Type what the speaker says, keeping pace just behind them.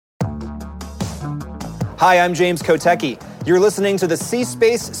Hi, I'm James Kotecki. You're listening to the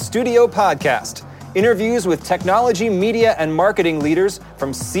C-Space Studio Podcast. Interviews with technology, media, and marketing leaders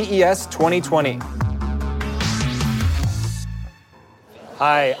from CES 2020.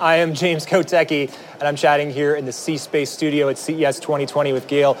 Hi, I am James Kotecki, and I'm chatting here in the C-Space Studio at CES 2020 with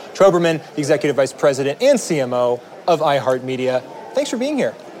Gayle Troberman, the Executive Vice President and CMO of iHeartMedia. Thanks for being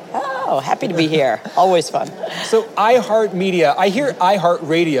here. Oh, happy to be here. Always fun. So iHeartMedia, I hear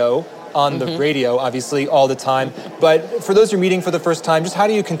iHeartRadio on the radio, obviously, all the time. But for those you're meeting for the first time, just how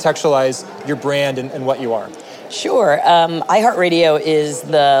do you contextualize your brand and what you are? Sure. iHeartRadio is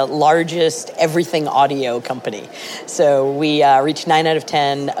the largest everything audio company. So we reach 9 out of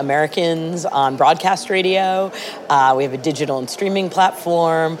 10 Americans on broadcast radio. We have a digital and streaming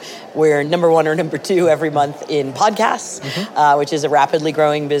platform. We're number 1 or number 2 every month in podcasts, which is a rapidly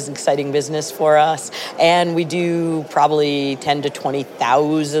growing, exciting business for us. And we do probably 10 to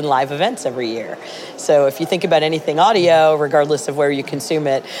 20,000 live events every year. So if you think about anything audio, regardless of where you consume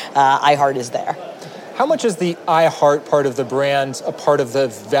it, iHeart is there. How much is the iHeart part of the brand a part of the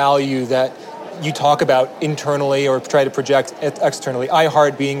value that you talk about internally or try to project externally?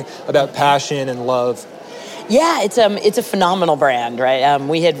 iHeart being about passion and love. Yeah, it's a phenomenal brand, right?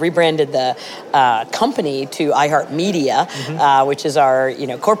 We had rebranded the company to iHeartMedia, which is our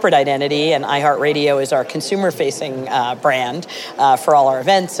corporate identity, and iHeartRadio is our consumer-facing brand for all our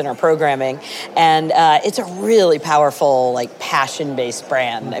events and our programming. And it's a really powerful, passion-based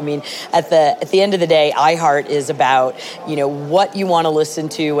brand. I mean, at the end of the day, iHeart is about what you want to listen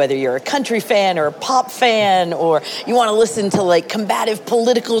to, whether you're a country fan or a pop fan, or you want to listen to combative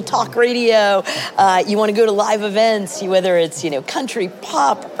political talk radio. You want to go to live events, whether it's country,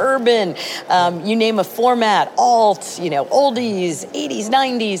 pop, urban, you name a format, alt, oldies, 80s,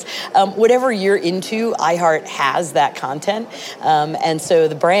 90s, whatever you're into, iHeart has that content, and so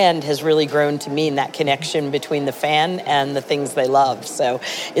the brand has really grown to mean that connection between the fan and the things they love. So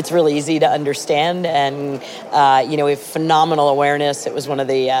it's really easy to understand, and we have phenomenal awareness. It was one of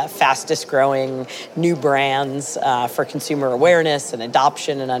the fastest growing new brands for consumer awareness and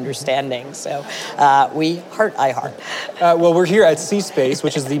adoption and understanding. So we heart iHeart. Well, we're here at C-Space,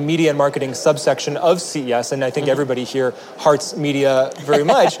 which is the media and marketing subsection of CES, and I think everybody here hearts media very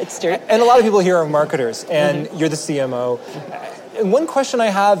much. It's true. And a lot of people here are marketers, and you're the CMO. And one question I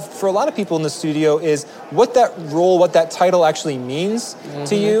have for a lot of people in the studio is what that role, what that title actually means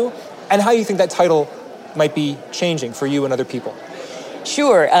to you, and how you think that title might be changing for you and other people.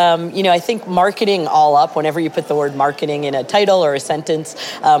 Sure. I think marketing all up, whenever you put the word marketing in a title or a sentence,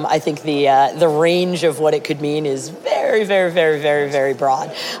 I think the range of what it could mean is very, very, very, very, very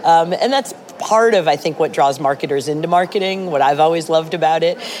broad. And that's part of, I think, what draws marketers into marketing. What I've always loved about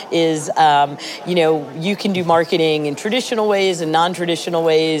it is, you can do marketing in traditional ways and non-traditional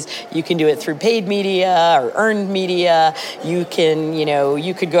ways. You can do it through paid media or earned media. You can,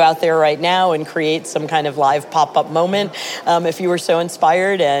 you could go out there right now and create some kind of live pop-up moment if you were so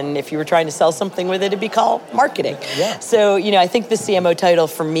inspired, and if you were trying to sell something with it, it'd be called marketing. Yeah. So, I think the CMO title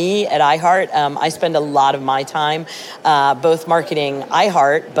for me at iHeart, I spend a lot of my time both marketing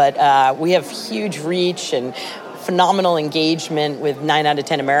iHeart, but we have huge reach and phenomenal engagement with 9 out of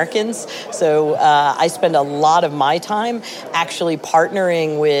 10 Americans. So I spend a lot of my time actually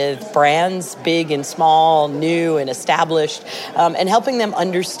partnering with brands, big and small, new and established, and helping them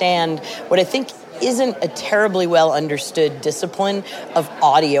understand what I think isn't a terribly well understood discipline of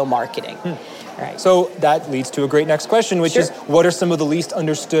audio marketing. Right. So that leads to a great next question, which Sure. is, what are some of the least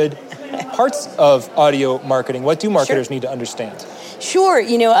understood parts of audio marketing? What do marketers need to understand? Sure.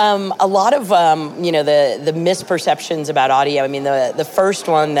 A lot of, the misperceptions about audio. I mean, the first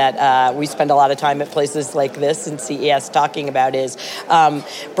one that we spend a lot of time at places like this in CES talking about is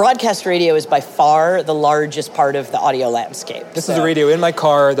broadcast radio is by far the largest part of the audio landscape. This is a radio in my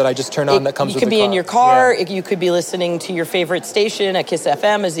car that I just turn on that comes with the car. You could be in your car. Yeah. You could be listening to your favorite station, a KISS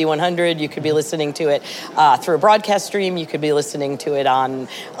FM, a Z100. You could be listening to it through a broadcast stream. You could be listening to it on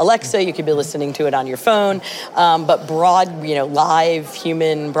Alexa. You could be listening to it on your phone. But broad, live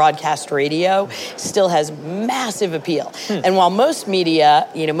human broadcast radio still has massive appeal. And while most media,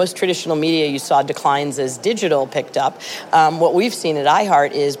 most traditional media you saw declines as digital picked up, what we've seen at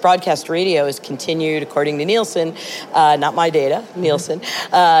iHeart is broadcast radio has continued, according to Nielsen, not my data, Nielsen,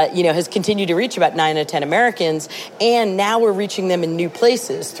 has continued to reach about 9 out of 10 Americans, and now we're reaching them in new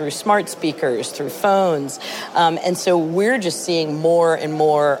places through smart speakers, through phones, and so we're just seeing more and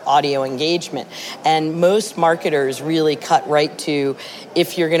more audio engagement. And most marketers really cut right to to,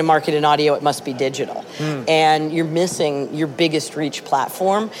 if you're going to market in audio, it must be digital. And you're missing your biggest reach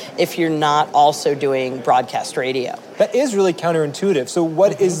platform if you're not also doing broadcast radio. That is really counterintuitive. So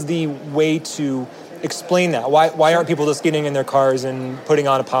what is the way to explain that? Why aren't people just getting in their cars and putting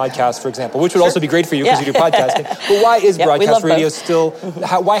on a podcast, for example, which would also be great for you because you do podcasting. But why is broadcast radio still,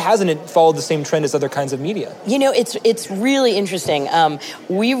 why hasn't it followed the same trend as other kinds of media? You know, it's really interesting.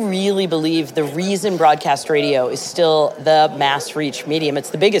 We really believe the reason broadcast radio is still the mass reach medium, it's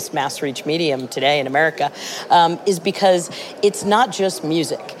the biggest mass reach medium today in America, is because it's not just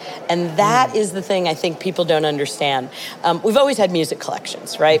music. And that is the thing I think people don't understand. We've always had music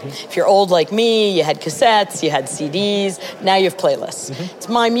collections, right? If you're old like me, you had cassettes, you had CDs, now you have playlists. It's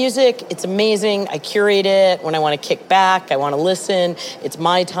my music, it's amazing, I curate it when I want to kick back, I want to listen, it's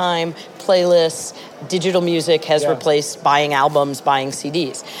my time, playlists, digital music has replaced buying albums, buying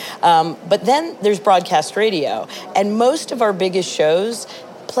CDs. But then there's broadcast radio, and most of our biggest shows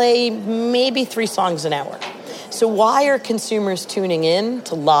play maybe 3 songs an hour. So why are consumers tuning in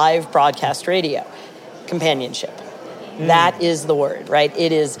to live broadcast radio? Companionship. That is the word, right?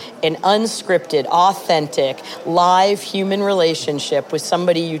 It is an unscripted, authentic, live human relationship with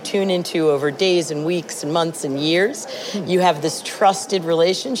somebody you tune into over days and weeks and months and years. You have this trusted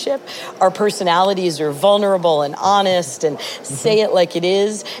relationship. Our personalities are vulnerable and honest and say it like it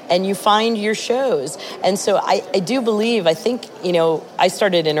is, and you find your shows. And so I do believe, I think, you know, I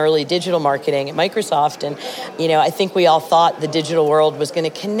started in early digital marketing at Microsoft, and, you know, I think we all thought the digital world was going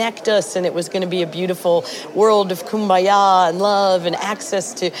to connect us and it was going to be a beautiful world of kumbaya and love and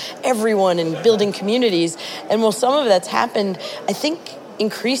access to everyone and building communities. And while some of that's happened, I think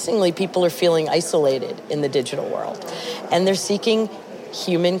increasingly people are feeling isolated in the digital world, and they're seeking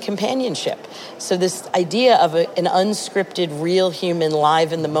human companionship. So this idea of an unscripted, real human,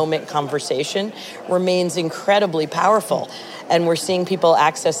 live in the moment conversation remains incredibly powerful. And we're seeing people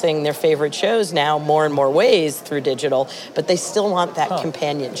accessing their favorite shows now more and more ways through digital, but they still want that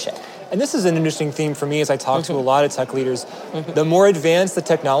companionship. And this is an interesting theme for me as I talk to a lot of tech leaders. The more advanced the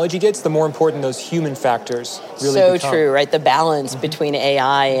technology gets, the more important those human factors really become. So true, right? The balance between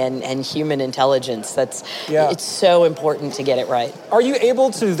AI and human intelligence, it's so important to get it right. Are you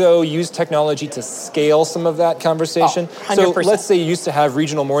able to, though, use technology to scale some of that conversation? 100%. So let's say you used to have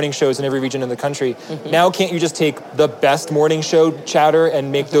regional morning shows in every region of the country. Now can't you just take the best morning show chatter and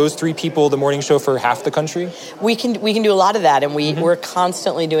make those 3 people the morning show for half the country? We can do a lot of that, and we're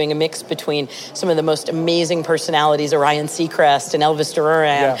constantly doing a mix between some of the most amazing personalities, Ryan Seacrest and Elvis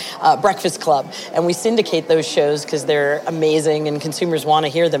Duran, Breakfast Club. And we syndicate those shows because they're amazing and consumers want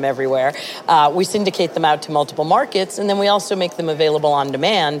to hear them everywhere. We syndicate them out to multiple markets, and then we also make them available on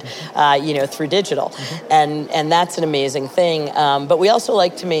demand, through digital. And that's an amazing thing. But we also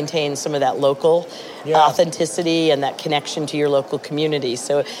like to maintain some of that local authenticity and that connection to your local community.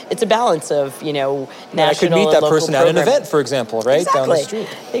 So it's a balance of, national I could meet that person at an programming. event, for example, right? Exactly. Down the street.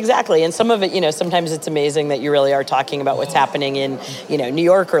 Exactly. And some of it, sometimes it's amazing that you really are talking about what's happening in, New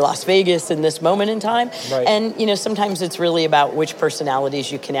York or Las Vegas in this moment in time. Right. And, sometimes it's really about which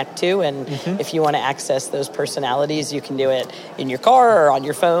personalities you connect to. And if you want to access those personalities, you can do it in your car or on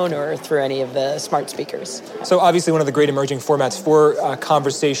your phone or through any of the smart speakers. So obviously one of the great emerging formats for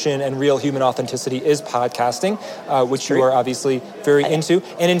conversation and real human authenticity is podcasting, which you are obviously very into.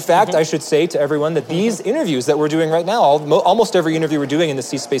 And in fact, I should say to everyone that these interviews that we're doing right now, almost every interview we're doing in the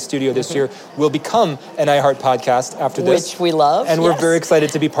C-Space studio this year will become an iHeart podcast after this. Which we love. And we're very excited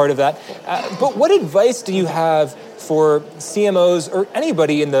to be part of that. But what advice do you have for CMOs or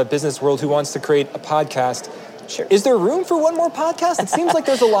anybody in the business world who wants to create a podcast? Sure. Is there room for one more podcast? It seems like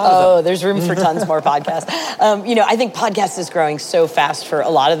there's a lot of them. Oh, there's room for tons more podcasts. I think podcast is growing so fast for a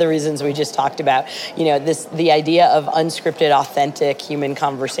lot of the reasons we just talked about. The idea of unscripted, authentic human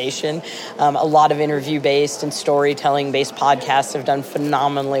conversation. A lot of interview-based and storytelling-based podcasts have done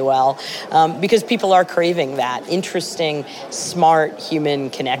phenomenally well because people are craving that interesting, smart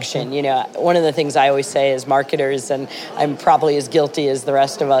human connection. One of the things I always say as marketers, and I'm probably as guilty as the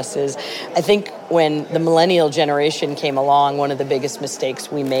rest of us, is I think when the millennial generation came along, one of the biggest mistakes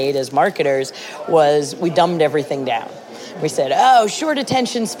we made as marketers was we dumbed everything down. We said, short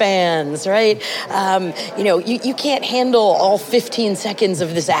attention spans, right? You can't handle all 15 seconds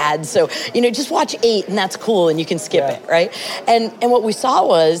of this ad. So, just watch 8 and that's cool and you can skip it, right? And what we saw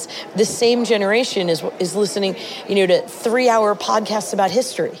was the same generation is listening, to 3-hour podcasts about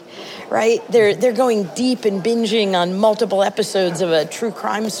history, right? They're going deep and binging on multiple episodes of a true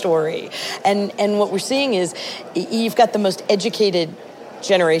crime story. And what we're seeing is you've got the most educated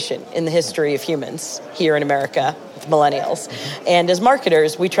generation in the history of humans here in America. millennials. And as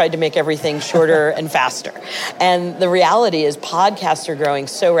marketers, we tried to make everything shorter and faster. And the reality is podcasts are growing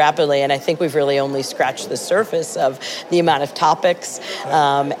so rapidly, and I think we've really only scratched the surface of the amount of topics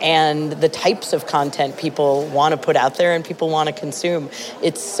and the types of content people want to put out there and people want to consume.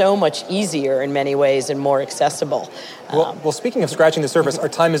 It's so much easier in many ways and more accessible. Well, speaking of scratching the surface, our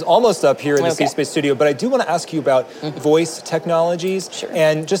time is almost up here in the C-Space studio, but I do want to ask you about voice technologies. Sure.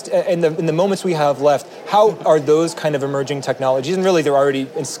 And just in the moments we have left, how are those kind of emerging technologies, and really they're already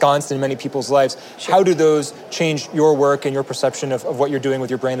ensconced in many people's lives, how do those change your work and your perception of what you're doing with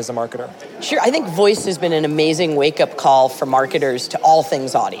your brand as a marketer? Sure, I think voice has been an amazing wake-up call for marketers to all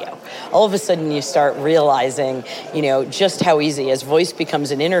things audio. All of a sudden you start realizing, just how easy, as voice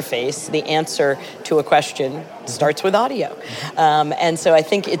becomes an interface, the answer to a question starts with audio. And so I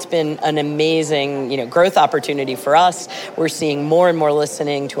think it's been an amazing, growth opportunity for us. We're seeing more and more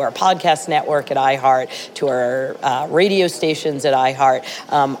listening to our podcast network at iHeart, to our radio stations at iHeart,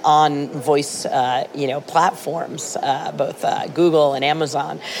 on voice, platforms, both Google and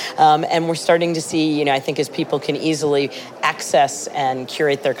Amazon. And we're starting to see, I think as people can easily access and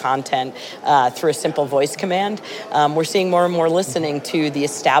curate their content through a simple voice command, we're seeing more and more listening to the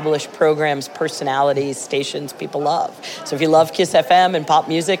established programs, personalities, stations people love. So if you love Kiss FM and pop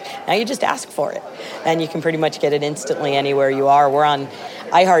music, now you just ask for it. And you can pretty much get it instantly anywhere you are. We're on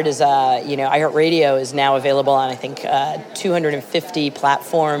iHeart iHeartRadio is now available on, I think, 250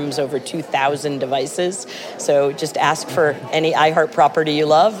 platforms, over 2,000 devices. So just ask for any iHeart property you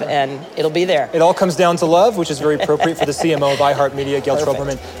love, and it'll be there. It all comes down to love, which is very appropriate for the CMO of iHeartMedia, Gayle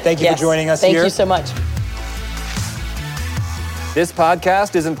Troberman. Thank you for joining us here. Thank you so much. This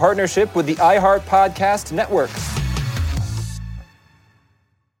podcast is in partnership with the iHeart Podcast Network.